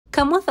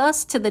Come with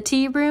us to the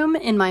tea room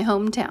in my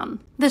hometown.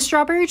 The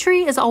strawberry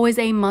tree is always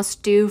a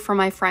must-do for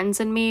my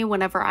friends and me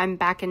whenever I'm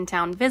back in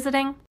town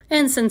visiting.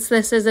 And since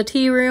this is a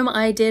tea room,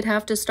 I did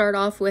have to start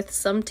off with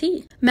some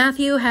tea.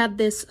 Matthew had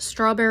this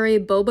strawberry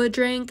boba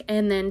drink,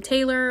 and then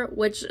Taylor,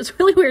 which is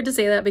really weird to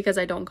say that because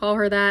I don't call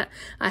her that,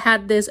 I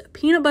had this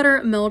peanut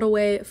butter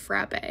melt-away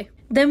frappe.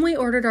 Then we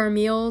ordered our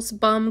meals.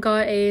 Bum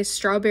got a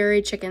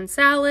strawberry chicken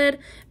salad.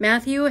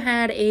 Matthew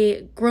had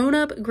a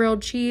grown-up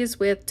grilled cheese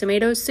with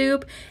tomato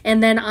soup.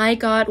 And then I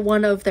got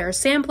one of their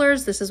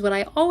samplers. This is what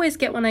I always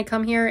get when I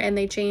come here, and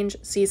they change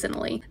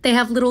seasonally. They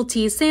have little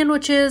tea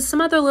sandwiches, some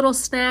other little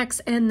snacks,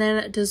 and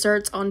then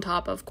desserts on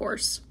top, of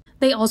course.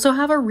 They also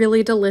have a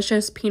really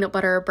delicious peanut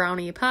butter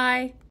brownie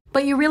pie.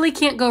 But you really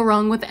can't go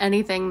wrong with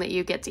anything that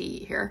you get to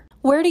eat here.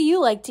 Where do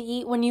you like to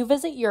eat when you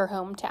visit your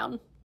hometown?